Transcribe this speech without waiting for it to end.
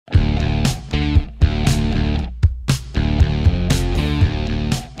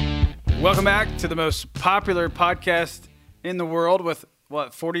Welcome back to the most popular podcast in the world with,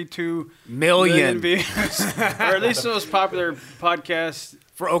 42 million views? Or at least the most popular podcast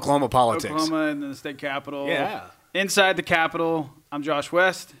for Oklahoma politics. Oklahoma and the state capitol. Yeah. Inside the Capitol, I'm Josh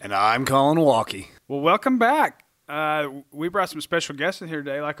West. And I'm Collin Walke. Well, welcome back. We brought some special guests in here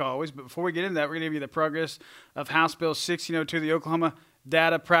today, like always. But before we get into that, we're going to give you the progress of House Bill 1602, the Oklahoma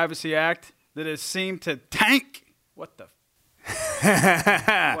Data Privacy Act, that has seemed to tank. What the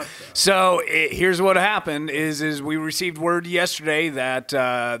So here's what happened is we received word yesterday that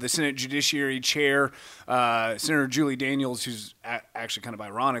the Senate Judiciary Chair, Senator Julie Daniels, who's actually kind of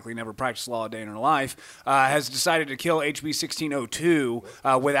ironically never practiced law a day in her life, has decided to kill HB 1602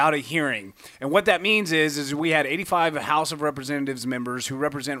 without a hearing. And what that means is we had 85 House of Representatives members who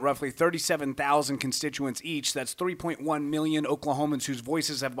represent roughly 37,000 constituents each. That's 3.1 million Oklahomans whose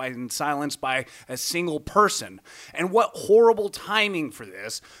voices have been silenced by a single person. And what horrible timing for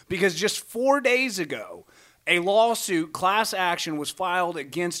this, because just 4 days ago, a lawsuit, class action, was filed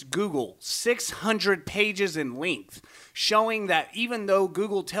against Google, 600 pages in length, showing that even though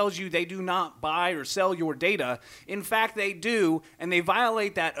Google tells you they do not buy or sell your data, in fact they do, and they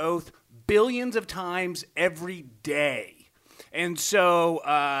violate that oath billions of times every day. And so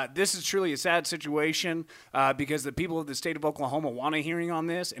this is truly a sad situation because the people of the state of Oklahoma want a hearing on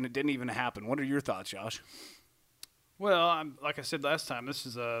this, and it didn't even happen. What are your thoughts, Josh? Well, like I said last time, this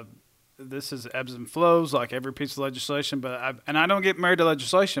is ebbs and flows like every piece of legislation. But I don't get married to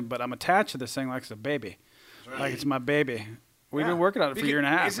legislation, but I'm attached to this thing like it's a baby, like it's my baby. We've been working on it for a year and a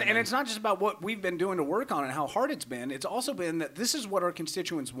half. And it's not just about what we've been doing to work on it and how hard it's been. It's also been that this is what our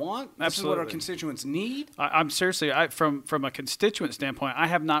constituents want. This is what our constituents need. I'm seriously, from a constituent standpoint, I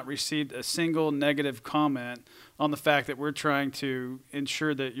have not received a single negative comment on the fact that we're trying to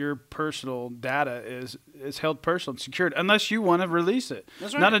ensure that your personal data is held personal and secured, unless you want to release it.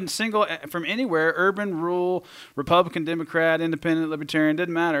 That's right. Not a single, from anywhere, urban, rural, Republican, Democrat, Independent, Libertarian,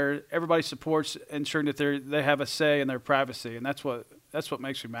 doesn't matter. Everybody supports ensuring that they have a say in their privacy, and that's what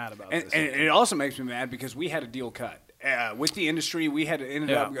makes me mad about this. And it also makes me mad because we had a deal cut. With the industry, we had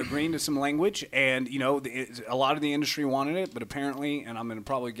ended up agreeing to some language, and a lot of the industry wanted it, but apparently, and I'm going to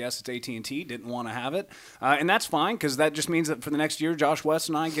probably guess it's AT&T, didn't want to have it, and that's fine because that just means that for the next year, Josh West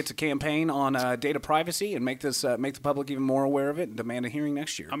and I get to campaign on data privacy and make the public even more aware of it and demand a hearing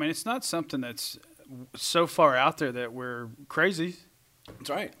next year. I mean, it's not something that's so far out there that we're crazy. That's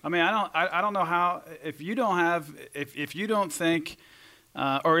right. I mean, I don't know how if you don't think.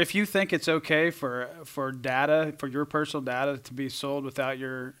 Or if you think it's okay for your personal data to be sold without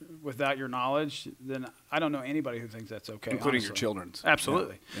your knowledge, then I don't know anybody who thinks that's okay. Including honestly. your children's.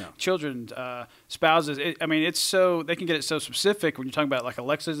 Absolutely. Yeah. Children, spouses. It's so they can get it so specific when you're talking about like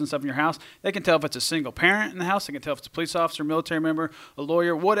Alexas and stuff in your house. They can tell if it's a single parent in the house. They can tell if it's a police officer, military member, a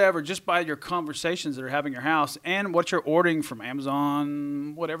lawyer, whatever, just by your conversations that are having in your house and what you're ordering from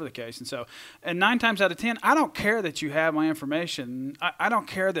Amazon, whatever the case. And 9 times out of 10, I don't care that you have my information. I don't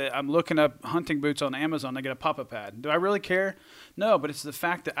care that I'm looking up hunting boots on Amazon to get a pop-up ad. Do I really care? No, but it's the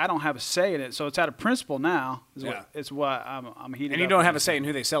fact that I don't have a say in it. So it's out of principle now. It's why I'm heated up. And you don't have a say in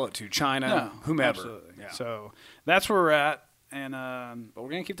who they sell it to, China, whomever. Absolutely. Yeah. So that's where we're at. And but we're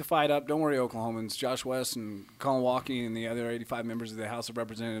going to keep the fight up. Don't worry, Oklahomans. Josh West and Collin Walke and the other 85 members of the House of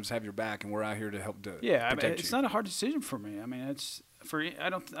Representatives have your back, and we're out here to help protect you. It's not a hard decision for me. I mean, I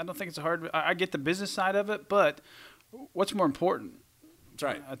don't think it's a hard. I get the business side of it, but what's more important? That's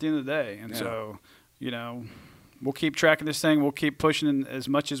right. At the end of the day. And so, we'll keep tracking this thing. We'll keep pushing as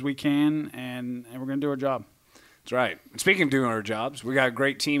much as we can, and we're going to do our job. That's right. And speaking of doing our jobs, we got a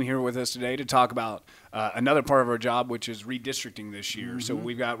great team here with us today to talk about another part of our job, which is redistricting this year. Mm-hmm. So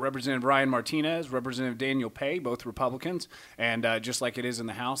we've got Representative Ryan Martinez, Representative Daniel Pay, both Republicans. And just like it is in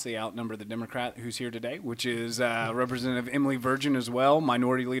the House, they outnumber the Democrat who's here today, which is Representative Emily Virgin as well,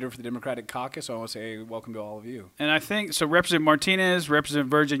 Minority Leader for the Democratic Caucus. So I want to say welcome to all of you. And I think, so Representative Martinez, Representative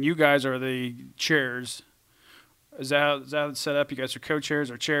Virgin, you guys are the chairs. Is that how it's set up? You guys are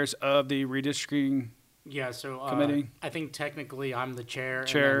co-chairs or chairs of the redistricting committee? I think technically I'm the chair.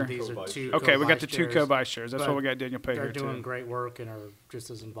 Chair. And then these are two. Okay, we got the two co-vice chairs. That's why we got Daniel Pay here too. They're doing too. great work and are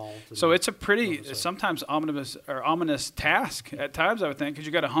just as involved. So it's a pretty sometimes ominous task at times, I would think, because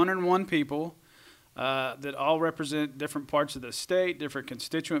you got 101 people that all represent different parts of the state, different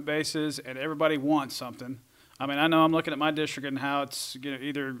constituent bases, and everybody wants something. I mean, I know I'm looking at my district and how it's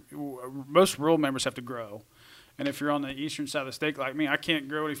either most rural members have to grow. And if you're on the eastern side of the state like me, I can't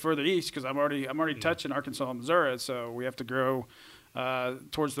grow any further east because I'm already touching Arkansas and Missouri. So we have to grow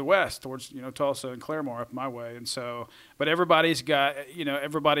towards the west, towards Tulsa and Claremore up my way. And so, but everybody's got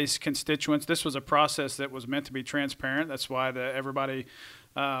everybody's constituents. This was a process that was meant to be transparent. That's why everybody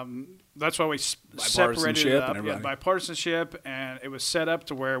That's why we separated it up. And Yeah, bipartisanship, and it was set up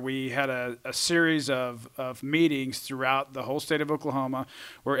to where we had a series of meetings throughout the whole state of Oklahoma,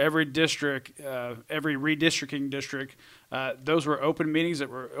 where every district, every redistricting district, those were open meetings that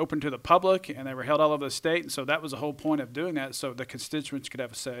were open to the public, and they were held all over the state. And so that was the whole point of doing that, so the constituents could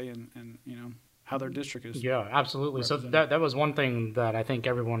have a say in how their district is. Yeah, absolutely. So that was one thing that I think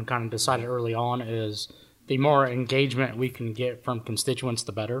everyone kind of decided early on is the more engagement we can get from constituents,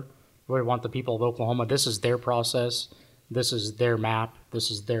 the better. We want the people of Oklahoma. This is their process. This is their map.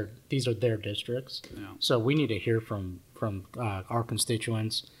 These are their districts. Yeah. So we need to hear from our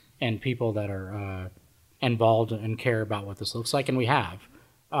constituents and people that are involved and care about what this looks like, and we have.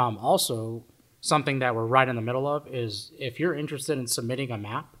 Also, something that we're right in the middle of is if you're interested in submitting a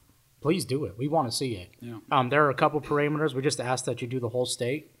map, please do it. We want to see it. Yeah. There are a couple parameters. We just ask that you do the whole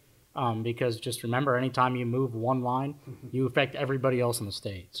state. Because just remember, anytime you move one line, you affect everybody else in the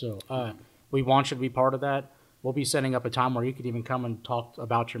state. So we want you to be part of that. We'll be setting up a time where you could even come and talk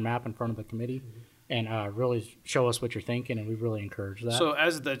about your map in front of the committee and really show us what you're thinking, and we really encourage that. So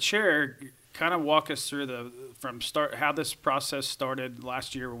as the chair, kind of walk us through how this process started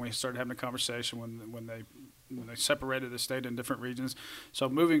last year when we started having a conversation when they separated the state in different regions. So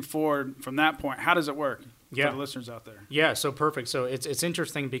moving forward from that point, how does it work for the listeners out there? Yeah, so perfect. So it's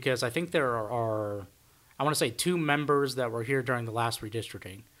interesting because I think there are, I want to say, 2 members that were here during the last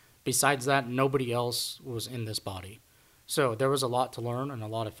redistricting. Besides that, nobody else was in this body. So there was a lot to learn and a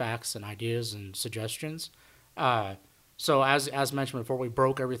lot of facts and ideas and suggestions. So as mentioned before, we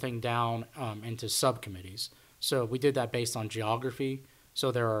broke everything down into subcommittees. So we did that based on geography. So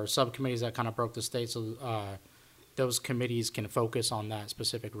there are subcommittees that kind of broke the state, so those committees can focus on that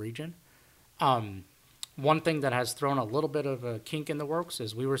specific region. One thing that has thrown a little bit of a kink in the works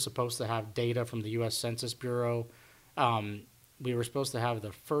is we were supposed to have data from the U.S. Census Bureau. We were supposed to have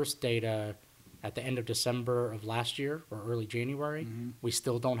the first data at the end of December of last year or early January. We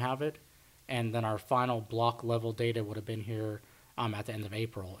still don't have it. And then our final block level data would have been here at the end of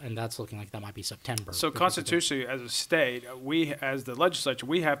April, and that's looking like that might be September. So constitutionally, as a state, we, as the legislature,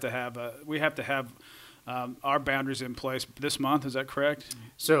 we have to have our boundaries in place this month. Is that correct?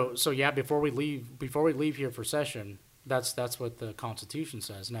 So yeah, before we leave here for session, that's what the Constitution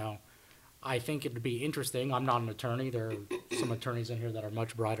says. Now, I think it would be interesting. I'm not an attorney. There are some attorneys in here that are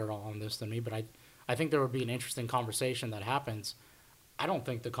much brighter on this than me, but I think there would be an interesting conversation that happens. I don't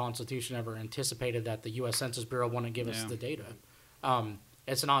think the Constitution ever anticipated that the U.S. Census Bureau wouldn't give us the data.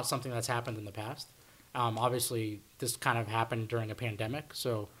 It's not something that's happened in the past. Obviously, this kind of happened during a pandemic,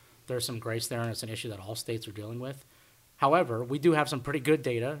 so there's some grace there, and it's an issue that all states are dealing with. However, we do have some pretty good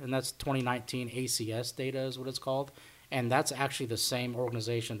data, and that's 2019 ACS data is what it's called, and that's actually the same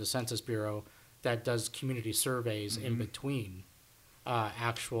organization, the Census Bureau, that does community surveys in between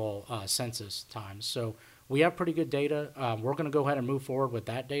actual census times. So we have pretty good data. We're going to go ahead and move forward with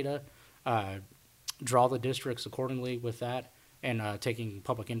that data, draw the districts accordingly with that, and taking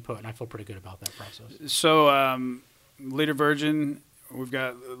public input, and I feel pretty good about that process. So, Leader Virgin, we've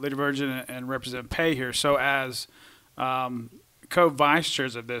got Leader Virgin and Representative Pay here. So, as co-vice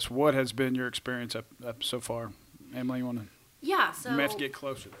chairs of this, what has been your experience up so far? Emily, you want to? Yeah, so... You may have to get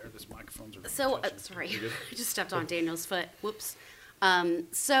closer there. This microphone's are... sorry, I just stepped on Daniel's foot. Whoops.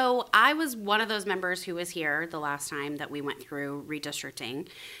 So I was one of those members who was here the last time that we went through redistricting,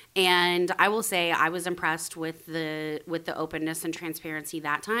 and I will say I was impressed with the openness and transparency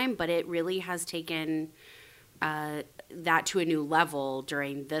that time, but it really has taken that to a new level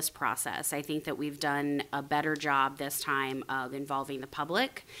during this process. I think that we've done a better job this time of involving the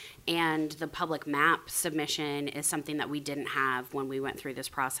public, and the public map submission is something that we didn't have when we went through this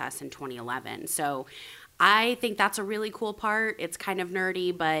process in 2011. So I think that's a really cool part. It's kind of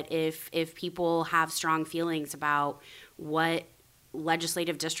nerdy, but if people have strong feelings about what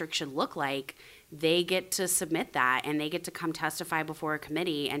legislative district should look like, they get to submit that, and they get to come testify before a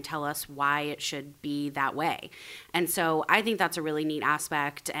committee and tell us why it should be that way. And so I think that's a really neat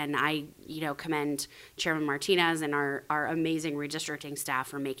aspect, and I commend Chairman Martinez and our amazing redistricting staff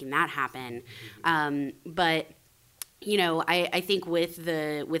for making that happen. But I think with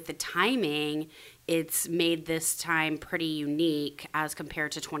the timing, it's made this time pretty unique as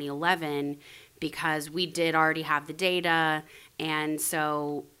compared to 2011 because we did already have the data, and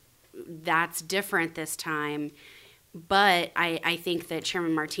so that's different this time. But I think that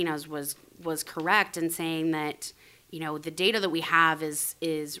Chairman Martinez was correct in saying that the data that we have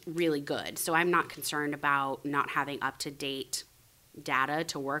is really good. So I'm not concerned about not having up-to-date data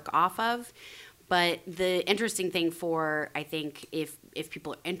to work off of. But the interesting thing I think, if if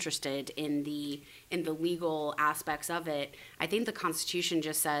people are interested in the legal aspects of it, I think the Constitution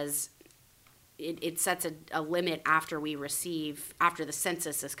just says it sets a limit after the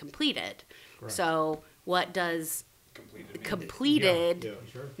census is completed. Correct. So what does completed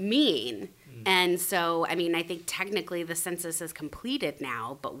mean? And so, I mean, I think technically the census is completed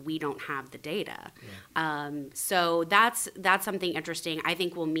now, but we don't have the data. So that's something interesting. I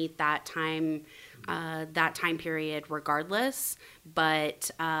think we'll meet that time period regardless,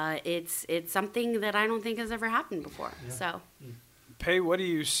 but it's something that I don't think has ever happened before. Yeah. So, Pay,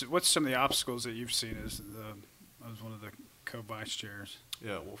 what's some of the obstacles that you've seen as one of the co-vice chairs?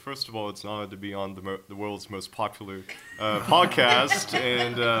 Yeah, well, first of all, it's an honor to be on the world's most popular podcast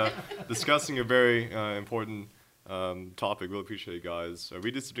and discussing a very important topic. Really appreciate it, guys.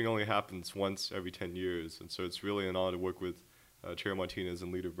 Redistricting only happens once every 10 years, and so it's really an honor to work with Chair Martinez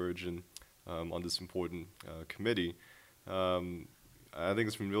and Leader Virgin on this important committee. I think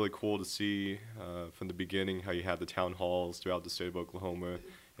it's been really cool to see from the beginning how you had the town halls throughout the state of Oklahoma,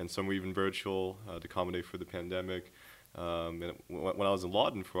 and some were even virtual to accommodate for the pandemic. And when I was in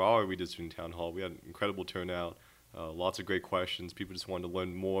Lawton for our redistricting town hall, we had an incredible turnout, lots of great questions. People just wanted to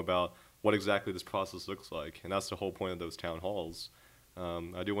learn more about what exactly this process looks like, and that's the whole point of those town halls.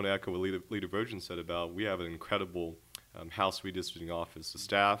 I do want to echo what Leader Virgin said about we have an incredible House redistricting office. The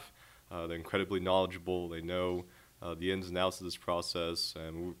staff, they're incredibly knowledgeable. They know the ins and outs of this process,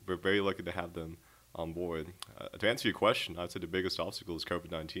 and we're very lucky to have them on board. To answer your question, I'd say the biggest obstacle is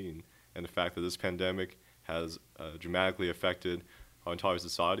COVID-19 and the fact that this pandemic has dramatically affected our entire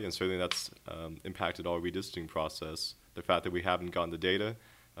society, and certainly that's impacted our redistricting process. The fact that we haven't gotten the data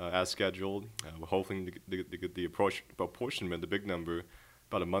as scheduled, we're hoping to get the apportionment, the big number,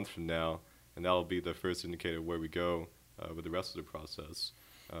 about a month from now, and that'll be the first indicator of where we go with the rest of the process.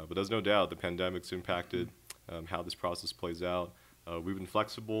 But there's no doubt the pandemic's impacted how this process plays out. We've been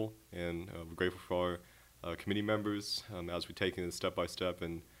flexible, and we're grateful for our committee members as we've taken it step by step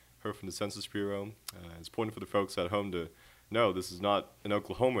and heard from the Census Bureau. It's important for the folks at home to know this is not an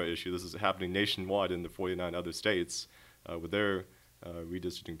Oklahoma issue. This is happening nationwide in the 49 other states with their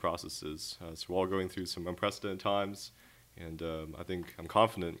redistricting processes. So we're all going through some unprecedented times, and I'm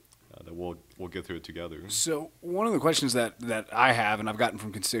confident that we'll get through it together. So one of the questions that I have, and I've gotten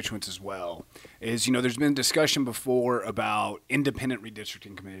from constituents as well, is, there's been discussion before about independent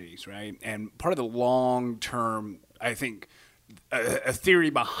redistricting committees, right? And part of the long-term, I think, a theory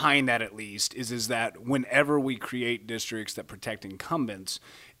behind that at least is that whenever we create districts that protect incumbents,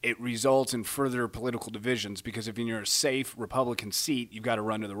 it results in further political divisions, because if you're in a safe Republican seat, you've got to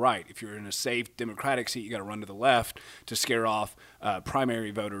run to the right. If you're in a safe Democratic seat, you've got to run to the left to scare off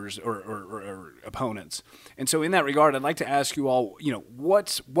primary voters or opponents. And so in that regard, I'd like to ask you all,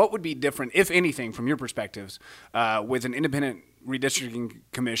 what would be different, if anything, from your perspectives, with an independent redistricting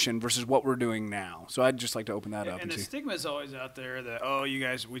commission versus what we're doing now? So I'd just like to open that up. And the stigma is always out there that, you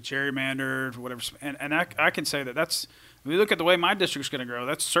guys, we gerrymandered, whatever. And I can say that's, when you look at the way my district's going to grow,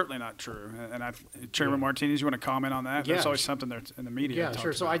 that's certainly not true. And Chairman Martinez, you want to comment on that? Yeah. That's always something that's in the media. Yeah,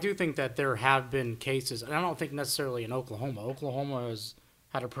 sure. So I do think that there have been cases, and I don't think necessarily in Oklahoma. Oklahoma has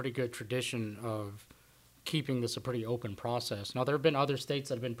had a pretty good tradition of keeping this a pretty open process. Now, there have been other states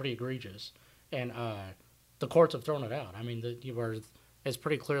that have been pretty egregious, and the courts have thrown it out. I mean, it's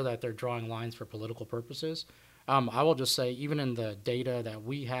pretty clear that they're drawing lines for political purposes. I will just say, even in the data that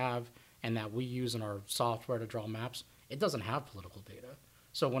we have and that we use in our software to draw maps, it doesn't have political data.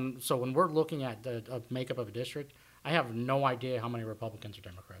 So when we're looking at the makeup of a district, I have no idea how many Republicans or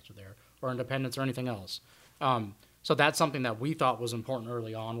Democrats are there, or independents or anything else. So that's something that we thought was important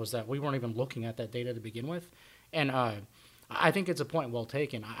early on, was that we weren't even looking at that data to begin with. And I think it's a point well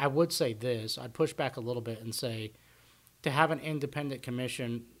taken. I would say this. I'd push back a little bit and say, to have an independent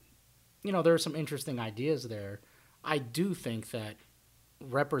commission, there are some interesting ideas there. I do think that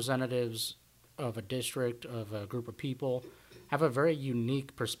representatives of a district, of a group of people, have a very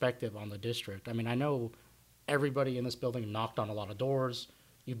unique perspective on the district. I mean, I know everybody in this building knocked on a lot of doors.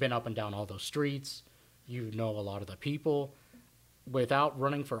 You've been up and down all those streets. You know a lot of the people. Without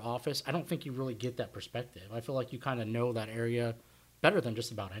running for office, I don't think you really get that perspective. I feel like you kind of know that area better than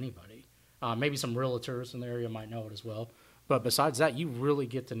just about anybody. Maybe some realtors in the area might know it as well. But besides that, you really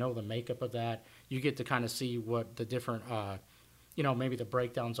get to know the makeup of that. You get to kind of see what the different, maybe the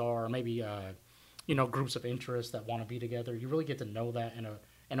breakdowns are, or maybe, groups of interest that want to be together. You really get to know that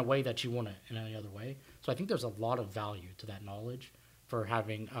in a way that you wouldn't in any other way. So I think there's a lot of value to that knowledge for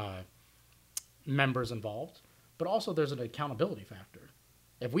having members involved. But also there's an accountability factor.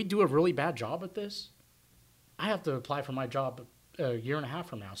 If we do a really bad job at this, I have to apply for my job a year and a half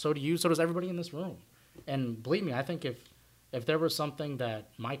from now. So do you, so does everybody in this room. And believe me, I think if If there was something that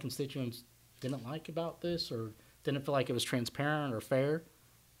my constituents didn't like about this or didn't feel like it was transparent or fair,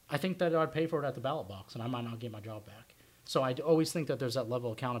 I think that I'd pay for it at the ballot box, and I might not get my job back. So I always think that there's that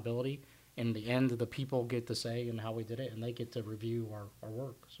level of accountability. In the end, the people get to say in how we did it, and they get to review our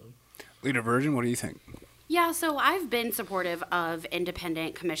work. So, Leader Virgin, what do you think? Yeah, so I've been supportive of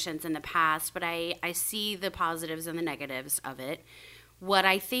independent commissions in the past, but I see the positives and the negatives of it. What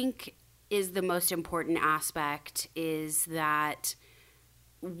I think is the most important aspect is that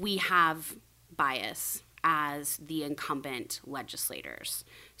we have bias as the incumbent legislators.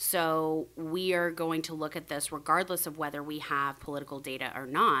 So we are going to look at this regardless of whether we have political data or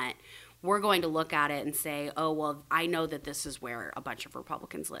not. We're going to look at it and say, oh, well, I know that this is where a bunch of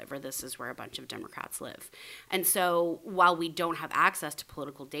Republicans live, or this is where a bunch of Democrats live. And so while we don't have access to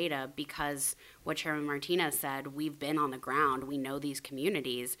political data, because what Chairman Martinez said, we've been on the ground, we know these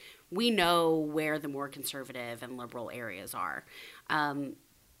communities, we know where the more conservative and liberal areas are.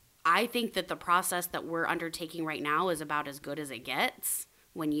 I think that the process that we're undertaking right now is about as good as it gets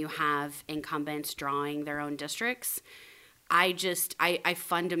when you have incumbents drawing their own districts. I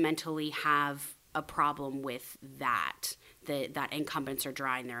fundamentally have a problem with that incumbents are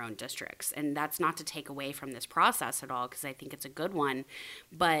drawing their own districts. And that's not to take away from this process at all, because I think it's a good one.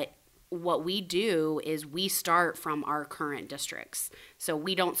 But what we do is we start from our current districts. So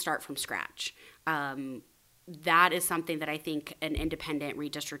we don't start from scratch. That is something that I think an independent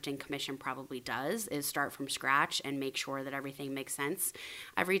redistricting commission probably does, is start from scratch and make sure that everything makes sense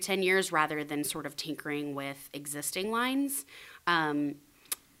every 10 years rather than sort of tinkering with existing lines. And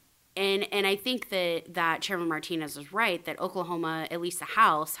I think that Chairman Martinez is right, that Oklahoma, at least the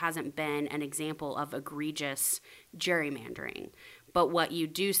House, hasn't been an example of egregious gerrymandering. But what you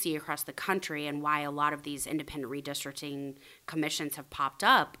do see across the country, and why a lot of these independent redistricting commissions have popped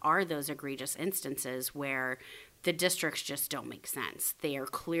up, are those egregious instances where the districts just don't make sense. They are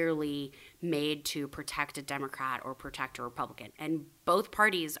clearly made to protect a Democrat or protect a Republican. And both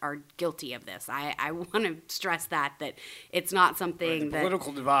parties are guilty of this. I want to stress that it's not something the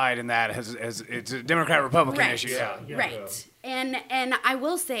political divide in that it's a Democrat-Republican issue. Yeah. Right. And I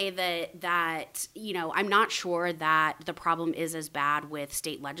will say that I'm not sure that the problem is as bad with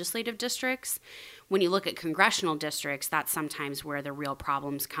state legislative districts. When you look at congressional districts, that's sometimes where the real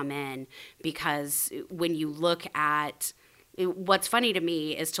problems come in, because when you look at, what's funny to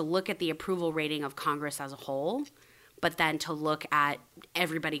me is to look at the approval rating of Congress as a whole, but then to look at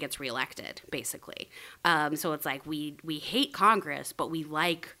everybody gets reelected, basically. So it's like we hate Congress, but we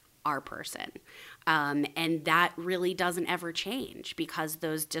like our person. And that really doesn't ever change, because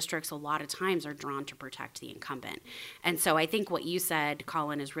those districts a lot of times are drawn to protect the incumbent. And so I think what you said,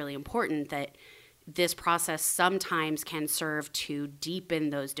 Collin, is really important, that this process sometimes can serve to deepen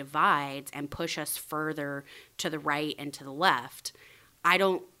those divides and push us further to the right and to the left. I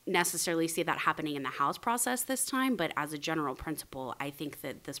don't necessarily see that happening in the House process this time, but as a general principle, I think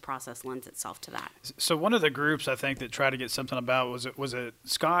that this process lends itself to that. So one of the groups I think that tried to get something about was it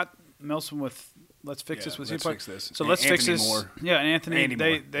Scott Melson with Let's Fix This? Let's Fix This. So and Let's Fix Anthony This. Moore. Yeah, and Anthony.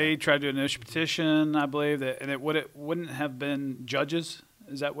 Andy They tried to do an initial petition, I believe, and it wouldn't have been judges.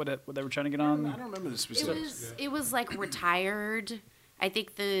 Is that what they were trying to get on? I don't remember the specifics. It was like retired. I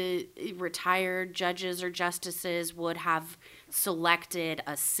think the retired judges or justices would have selected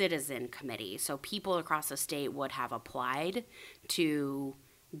a citizen committee. So people across the state would have applied to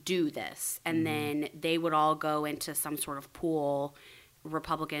do this. And then they would all go into some sort of pool,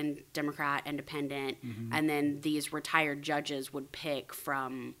 Republican, Democrat, Independent. And then these retired judges would pick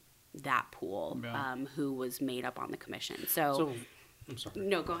from that pool who was made up on the commission. So I'm sorry.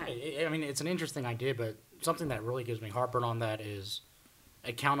 No, go ahead. I mean, it's an interesting idea, but something that really gives me heartburn on that is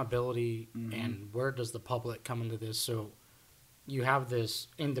accountability and where does the public come into this. So you have this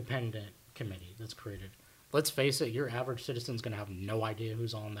independent committee that's created. Let's face it, your average citizen's going to have no idea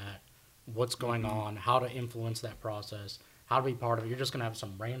who's on that, what's going on, how to influence that process, how to be part of it. You're just going to have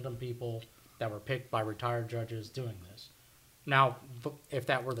some random people that were picked by retired judges doing this. Now, if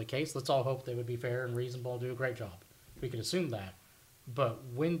that were the case, let's all hope they would be fair and reasonable and do a great job. We could assume that. But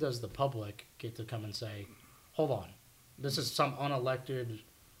when does the public get to come and say, hold on, this is some unelected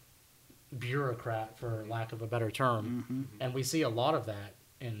bureaucrat, for lack of a better term. And we see a lot of that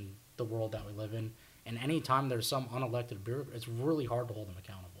in the world that we live in. And anytime there's some unelected bureaucrat, it's really hard to hold them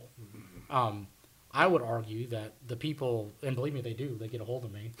accountable. I would argue that the people, and believe me, they do, they get a hold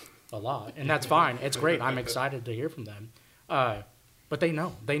of me a lot. And that's fine. It's great. I'm excited to hear from them. But they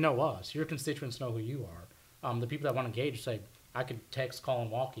know us. Your constituents know who you are. The people that want to engage say, I could text Collin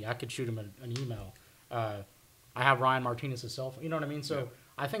Walke. I could shoot him an email. I have Ryan Martinez's cell phone. You know what I mean? So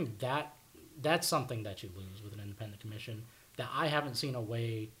I think that's something that you lose with an independent commission. that I haven't seen a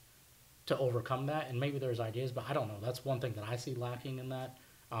way to overcome that. And maybe there's ideas, but I don't know. That's one thing that I see lacking in that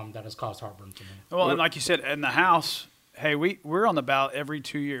that has caused heartburn to me. Well, and like you said, in the House, hey, we're on the ballot every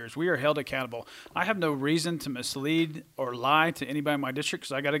 2 years. We are held accountable. I have no reason to mislead or lie to anybody in my district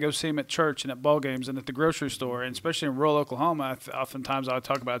because I got to go see them at church and at ball games and at the grocery store, and especially in rural Oklahoma. Oftentimes I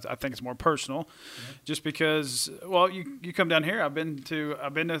talk about it, I think it's more personal, just because. Well, you come down here. I've been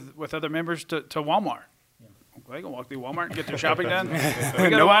with other members to Walmart. They can walk through Walmart and get their shopping done.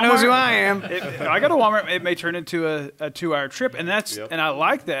 Nobody knows who I am. I go to Walmart, it may turn into a 2-hour trip, and and I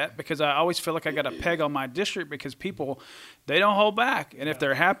like that because I always feel like I got a peg on my district because people, they don't hold back, and if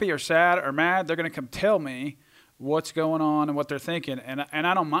they're happy or sad or mad, they're going to come tell me what's going on and what they're thinking, and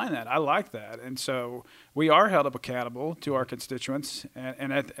I don't mind that. I like that, and so we are held up accountable to our constituents,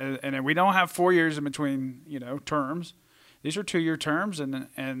 and we don't have 4 years in between terms. These are 2-year terms,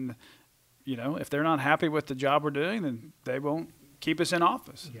 and if they're not happy with the job we're doing, then they won't keep us in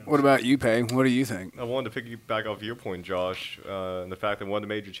office. What about you, Pay? What do you think? I wanted to piggyback off your point, Josh, and the fact that one of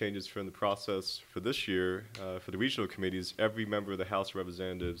the major changes from the process for this year for the regional committees, every member of the House of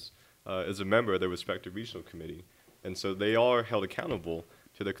Representatives is a member of their respective regional committee. And so they are held accountable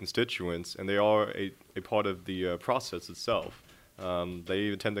to their constituents, and they are a part of the process itself. They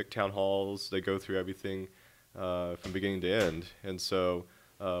attend the town halls. They go through everything from beginning to end. And so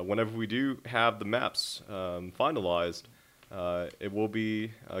whenever we do have the maps finalized, it will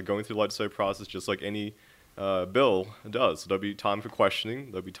be going through the legislative process just like any bill does. There'll be time for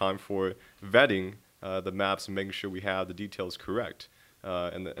questioning. There'll be time for vetting the maps and making sure we have the details correct.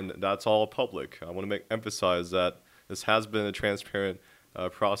 And that's all public. I want to emphasize that this has been a transparent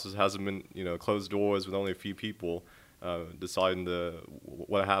process. It hasn't been closed doors with only a few people deciding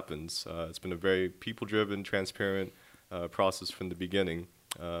what happens. It's been a very people-driven, transparent process from the beginning.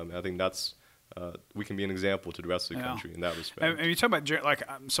 I think that's we can be an example to the rest of the country in that respect. And you talk about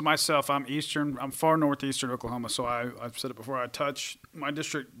so myself, I'm eastern. I'm far northeastern Oklahoma. So I've said it before. My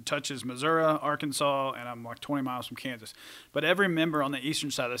district touches Missouri, Arkansas, and I'm like 20 miles from Kansas. But every member on the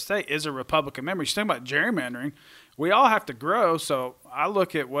eastern side of the state is a Republican member. You're talking about gerrymandering. We all have to grow. So I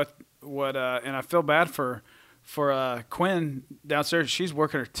look at what and I feel bad for Quinn downstairs. She's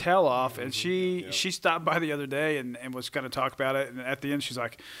working her tail off, and she stopped by the other day and was going to talk about it. And at the end, she's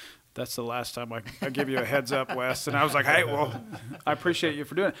like, "That's the last time I give you a heads up, Wes." And I was like, "Hey, well, I appreciate you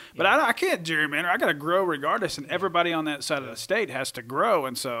for doing it, but I can't gerrymander. I got to grow regardless, and everybody on that side of the state has to grow."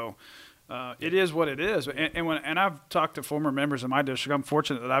 And so it is what it is. And I've talked to former members of my district. I'm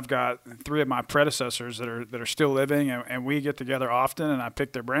fortunate that I've got 3 of my predecessors that are still living, and we get together often, and I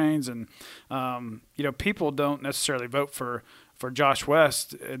pick their brains. And people don't necessarily vote for Josh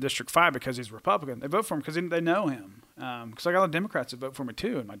West in District 5 because he's Republican. They vote for him because they know him. Because I got a lot of Democrats that vote for me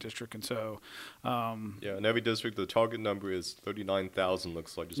too in my district, and so in every district the target number is 39,000.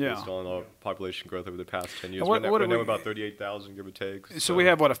 Looks like based on our population growth over the past 10 years. We're now about 38,000, give or take. So we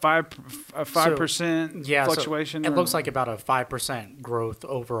have what a 5% fluctuation. So it looks like about a 5% growth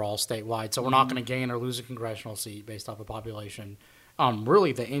overall statewide. So we're not going to gain or lose a congressional seat based off of population.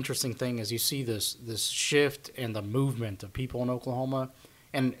 Really, the interesting thing is you see this shift in the movement of people in Oklahoma,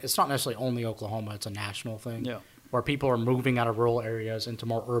 and it's not necessarily only Oklahoma; it's a national thing. Yeah. Where people are moving out of rural areas into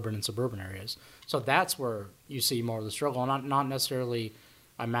more urban and suburban areas. So that's where you see more of the struggle, not necessarily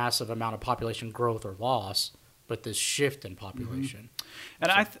a massive amount of population growth or loss, but this shift in population.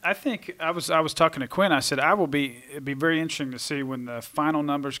 And I think I was talking to Quinn. I said it'd be very interesting to see when the final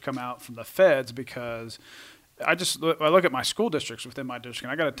numbers come out from the feds, because I look at my school districts within my district,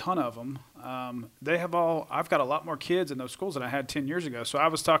 and I got a ton of them. I've got a lot more kids in those schools than I had 10 years ago. So I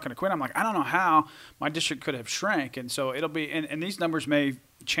was talking to Quinn. I'm like, I don't know how my district could have shrank. And so it'll be, and these numbers may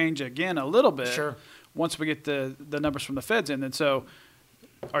change again a little bit once we get the numbers from the feds in. And so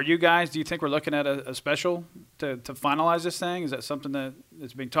do you think we're looking at a special to finalize this thing? Is that something that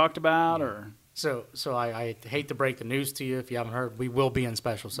is being talked about? Or So I hate to break the news to you if you haven't heard, we will be in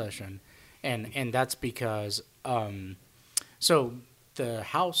special session. And that's because so the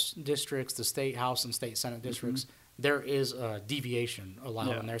House districts, the state House and state Senate districts, there is a deviation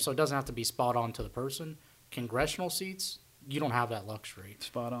allowed in there. So it doesn't have to be spot on to the person. Congressional seats, you don't have that luxury.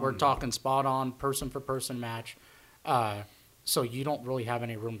 Spot on. We're talking spot on, person for person match. So you don't really have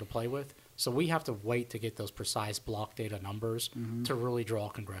any room to play with. So we have to wait to get those precise block data numbers to really draw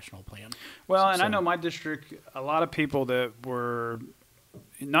a congressional plan. Well, I know my district, a lot of people that were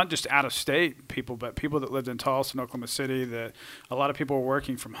not just out-of-state people, but people that lived in Tulsa and Oklahoma City, that a lot of people were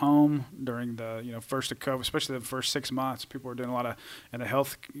working from home during the first of COVID, especially the first 6 months. People were doing a lot of, in the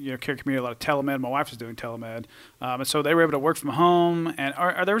health care community, a lot of telemed. My wife was doing telemed. And so they were able to work from home. And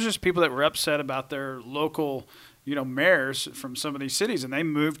there was just people that were upset about their local mayors from some of these cities, and they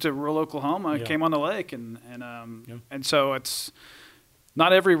moved to rural Oklahoma, Yeah. came on the lake, and so it's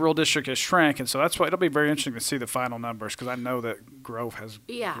not every rural district has shrank, and so that's why it'll be very interesting to see the final numbers, because I know that Grove has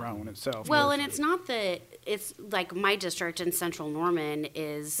grown itself. Well, and it's not that it's like my district in Central Norman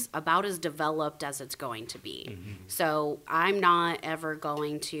is about as developed as it's going to be. Mm-hmm. So I'm not ever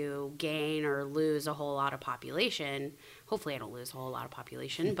going to gain or lose a whole lot of population. Hopefully I don't lose a whole lot of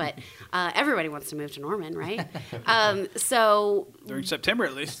population, but everybody wants to move to Norman, right? So During September,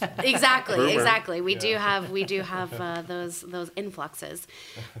 at least. Exactly. We do have those influxes.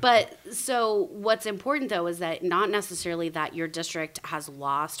 But so what's important though is that not necessarily that your district has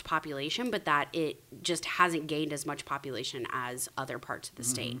lost population, but that it just hasn't gained as much population as other parts of the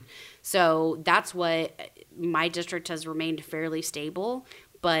state. So that's what my district has remained fairly stable,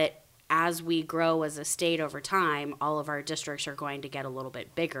 but as we grow as a state over time, all of our districts are going to get a little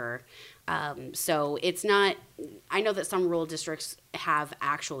bit bigger. So it's not, I know that some rural districts have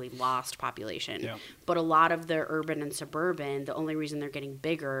actually lost population, but a lot of the urban and suburban, the only reason they're getting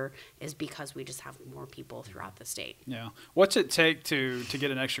bigger is because we just have more people throughout the state. Yeah. What's it take to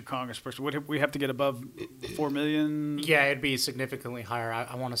get an extra congressperson? Would we have to get above 4 million? Yeah, it'd be significantly higher.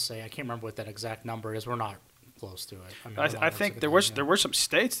 I want to say, I can't remember what that exact number is. We're not close to it. I think there were some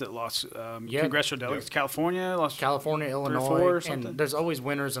states that lost congressional delegates. California lost. California, Illinois, 4 or something. and there's always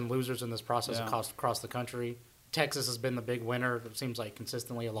winners and losers in this process across the country. Texas has been the big winner. It seems like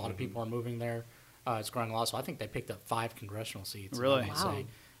consistently a lot of people are moving there. It's growing a lot. So I think they picked up 5 congressional seats. Really? Say.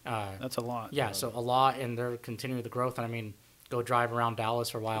 That's a lot. Yeah, so a lot, and they're continuing the growth. And I mean, go drive around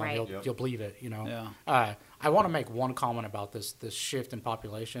Dallas for a while, Right. and you'll believe it. Yeah. I want to make one comment about this shift in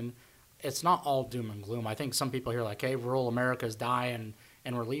population. It's not all doom and gloom. I think some people here are like, hey, rural America is dying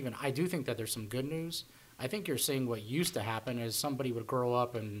and we're leaving. I do think that there's some good news. I think you're seeing what used to happen is somebody would grow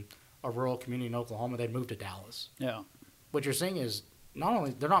up in a rural community in Oklahoma, they'd move to Dallas. Yeah. What you're seeing is not only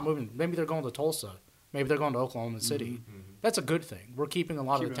they're not moving, maybe they're going to Tulsa, maybe they're going to Oklahoma City. That's a good thing. We're keeping a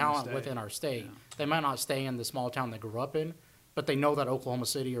lot of the talent within our state. Yeah. They might not stay in the small town they grew up in, but they know that Oklahoma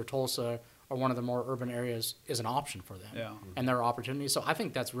City or Tulsa or one of the more urban areas is an option for them. Yeah. And there are opportunities. So I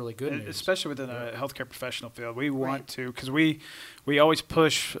think that's really good news. Especially within a healthcare professional field. We want to, because we always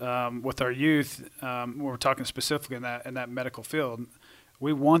push with our youth, when we're talking specifically in that medical field,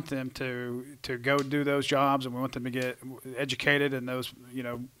 we want them to go do those jobs, and we want them to get educated in those,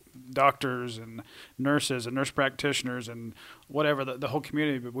 doctors and nurses and nurse practitioners and whatever, the whole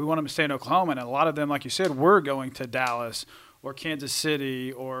community. But we want them to stay in Oklahoma, and a lot of them, like you said, were going to Dallas or Kansas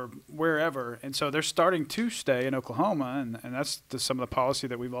City or wherever. And so they're starting to stay in Oklahoma, and that's some of the policy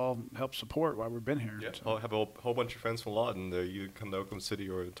that we've all helped support while we've been here. Yeah, I have a whole bunch of friends from Lawton. You come to Oklahoma City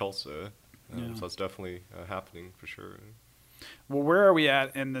or Tulsa. So it's definitely happening for sure. Well, where are we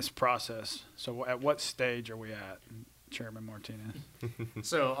at in this process? So at what stage are we at, Chairman Martinez?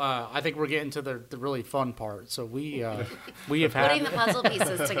 So I think we're getting to the really fun part. So we have had Putting the puzzle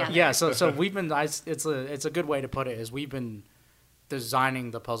pieces together. Yeah, so we've been. It's a good way to put it. Is we've been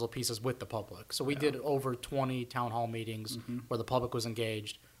designing the puzzle pieces with the public. So we did over 20 town hall meetings where the public was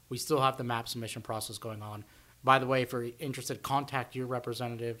engaged. We still have the map submission process going on. By the way, if you're interested, contact your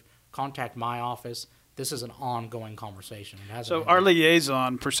representative. Contact my office. This is an ongoing conversation. So our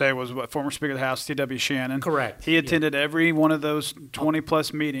liaison, per se, was former Speaker of the House, T.W. Shannon. Correct. He attended every one of those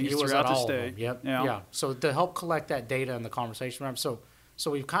 20-plus meetings He was throughout at the all of state. them. Yep. Yeah. Yeah. So to help collect that data and the conversation, so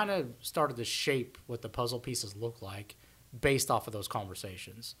we've kind of started to shape what the puzzle pieces look like based off of those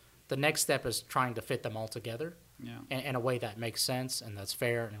conversations. The next step is trying to fit them all together in a way that makes sense and that's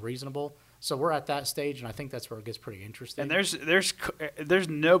fair and reasonable. So we're at that stage, and I think that's where it gets pretty interesting. And there's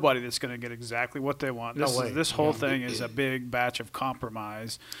nobody that's going to get exactly what they want. This whole thing is a big batch of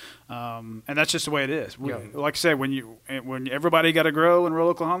compromise, and that's just the way it is. Like I said, when everybody got to grow in rural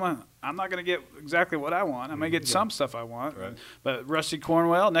Oklahoma, I'm not going to get exactly what I want. I'm going to get some stuff I want. Right. But Rusty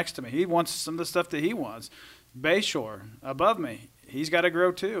Cornwell next to me, he wants some of the stuff that he wants. Bayshore above me, he's got to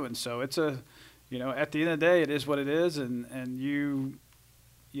grow too. And so it's at the end of the day, it is what it is, and you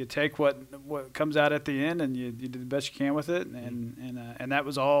take what comes out at the end, and you do the best you can with it, and that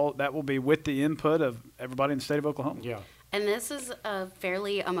was all. That will be with the input of everybody in the state of Oklahoma. Yeah. And this is a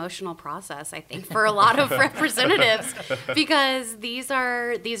fairly emotional process, I think, for a lot of representatives, because these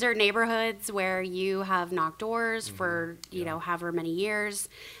are neighborhoods where you have knocked doors for however many years,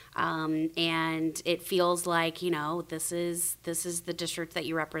 and it feels like this is the district that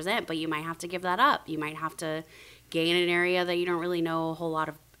you represent, but you might have to give that up. You might have to gain an area that you don't really know a whole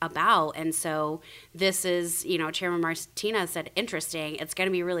lot about. And so this is, Chairman Martinez said, interesting. It's going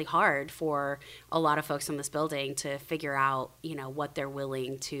to be really hard for a lot of folks in this building to figure out, what they're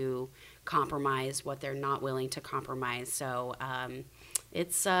willing to compromise, what they're not willing to compromise. So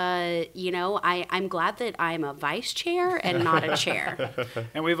it's, I'm glad that I'm a vice chair and not a chair.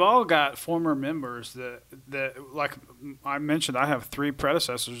 And we've all got former members that, like I mentioned, I have 3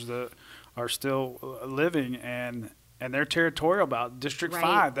 predecessors that are still living, and they're territorial about District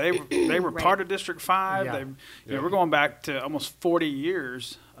Right. 5. They were Right. part of District 5. Yeah. We're going back to almost 40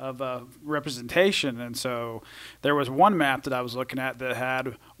 years of representation. And so there was one map that I was looking at that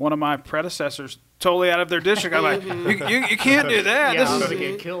had one of my predecessors totally out of their district. I'm like, you can't do that. Yeah, This I'm is gonna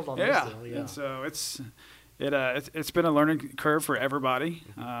get killed on yeah. this deal. Yeah. And so it's been a learning curve for everybody.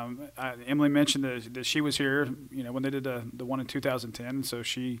 Emily mentioned that she was here, when they did the one in 2010, and so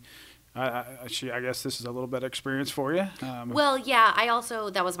I guess this is a little bit of experience for you. Well, yeah,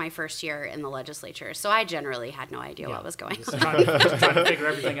 that was my first year in the legislature, so I generally had no idea what was going Just on. trying to figure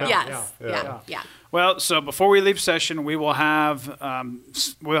everything out. Yes, Yeah. yeah. Well, so before we leave session, we will have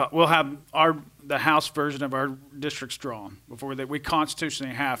we'll have the House version of our districts drawn before we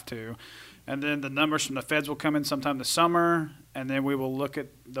constitutionally have to, and then the numbers from the feds will come in sometime this summer, and then we will look at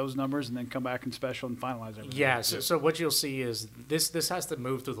those numbers and then come back in special and finalize everything. Yeah, so what you'll see is this has to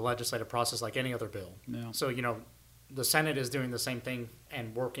move through the legislative process like any other bill. Yeah. So, the Senate is doing the same thing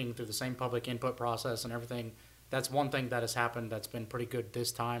and working through the same public input process and everything. That's one thing that has happened that's been pretty good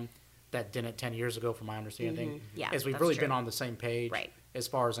this time that didn't 10 years ago, from my understanding. Yeah, is we've that's really true. been on the same page Right. as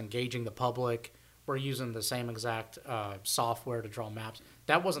far as engaging the public. We're using the same exact software to draw maps.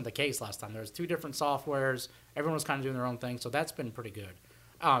 That wasn't the case last time. There was 2 different softwares. Everyone was kind of doing their own thing, so that's been pretty good.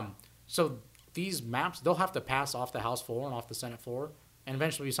 So these maps, they'll have to pass off the House floor and off the Senate floor and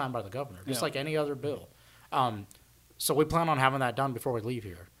eventually be signed by the governor, just like any other bill. So we plan on having that done before we leave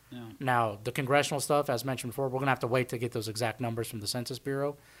here. Yeah. Now, the congressional stuff, as mentioned before, we're going to have to wait to get those exact numbers from the Census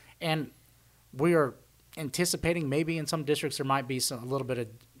Bureau. And we are anticipating maybe in some districts there might be a little bit of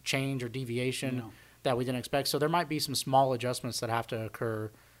change or deviation that we didn't expect. So there might be some small adjustments that have to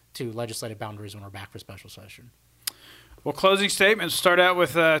occur to legislative boundaries when we're back for special session. Well, closing statements. Start out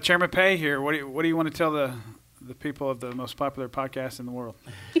with Chairman Pay here. What do you want to tell the people of the most popular podcast in the world?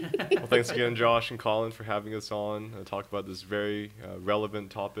 Well, thanks again, Josh and Collin, for having us on and talk about this very relevant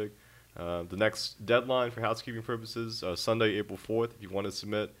topic. The next deadline for housekeeping purposes, Sunday, April 4th. If you want to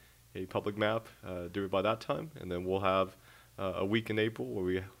submit a public map, do it by that time. And then we'll have a week in April where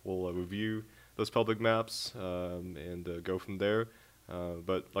we will review those public maps and go from there.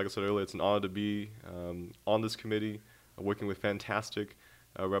 But like I said earlier, it's an honor to be on this committee, working with fantastic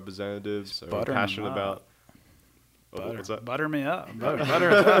representatives. We're passionate about. What's that? Butter me up. Butter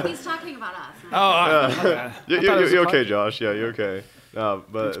us up. He's talking about us. Okay. You're okay, Josh. Yeah, you're okay.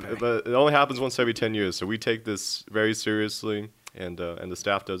 But it only happens once every 10 years, so we take this very seriously, and the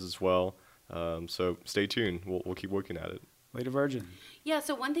staff does as well. So stay tuned. We'll keep working at it. Lady Virgin. Yeah,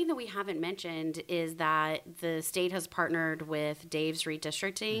 so one thing that we haven't mentioned is that the state has partnered with Dave's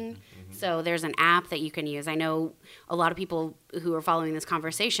Redistricting. So there's an app that you can use. I know a lot of people who are following this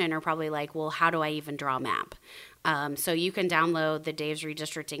conversation are probably like, well, how do I even draw a map? So you can download the Dave's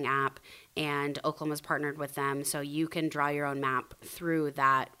Redistricting app, and Oklahoma's partnered with them. So you can draw your own map through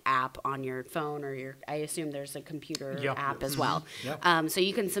that app on your phone or I assume there's a computer app as well. So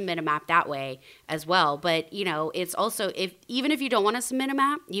you can submit a map that way as well. But, it's also, even if you don't want to submit a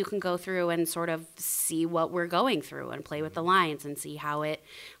map, you can go through and sort of see what we're going through and play with the lines and see how it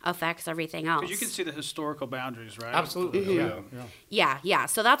affects everything else. Because you can see the historical boundaries, right? Absolutely. Yeah.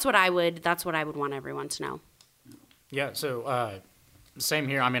 So that's what I would want everyone to know. Yeah, so same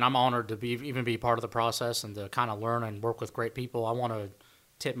here. I mean, I'm honored to even be part of the process and to kind of learn and work with great people. I want to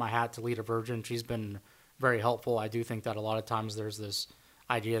tip my hat to Lita Virgin. She's been very helpful. I do think that a lot of times there's this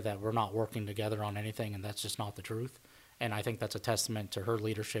idea that we're not working together on anything, and that's just not the truth. And I think that's a testament to her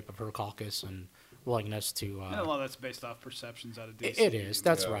leadership of her caucus and willingness to. And a lot of that's based off perceptions out of DC. It is.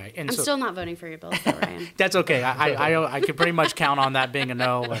 That's right. And I'm so, still not voting for your bill, though, Ryan. that's okay. I could pretty much count on that being a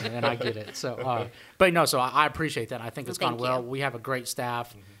no, and I get it. So, but no, so I appreciate that. I think it's gone well. We have a great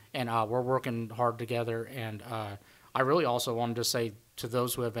staff, and we're working hard together. And I really also wanted to say to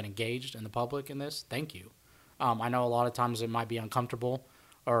those who have been engaged in the public in this, thank you. I know a lot of times it might be uncomfortable,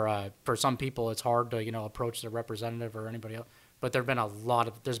 or for some people it's hard to approach their representative or anybody else. But there's been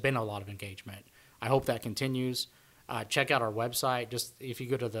a lot of engagement. I hope that continues. Check out our website. Just if you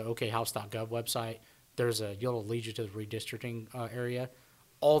go to the okhouse.gov website, it'll lead you to the redistricting area.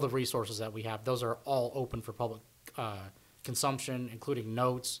 All the resources that we have, those are all open for public consumption, including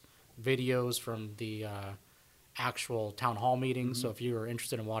notes, videos from the actual town hall meetings. So if you are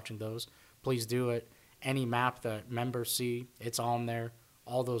interested in watching those, please do it. Any map that members see, it's on there.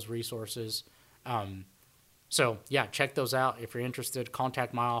 All those resources. So, yeah, check those out. If you're interested,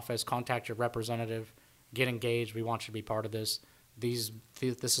 contact my office, contact your representative, get engaged. We want you to be part of this. This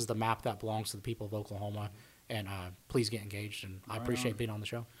is the map that belongs to the people of Oklahoma, and please get engaged, and I appreciate being on the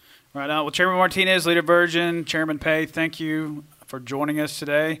show. Right on. Well, Chairman Martinez, Leader Virgin, Chairman Pay, thank you for joining us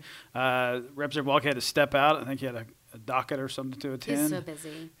today. Representative Walke had to step out. I think he had a docket or something to attend. He's so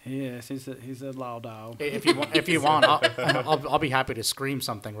busy. Yes, he's a loud dog. If you want, I'll be happy to scream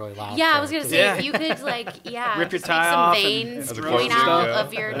something really loud. Yeah, I was gonna say if you could rip your just tie make off some and veins throw going some out stuff.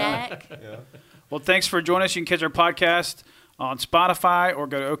 of your neck. Yeah. Well, thanks for joining us. You can catch our podcast on Spotify or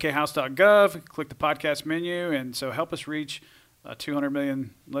go to okhouse.gov, click the podcast menu, and so help us reach 200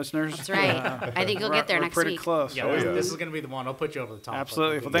 million listeners. That's right. I think you'll get there we're next pretty week. close. Yeah, this is going to be the one. I'll put you over the top.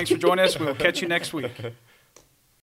 Absolutely. Well, thanks for joining us. We'll catch you next week.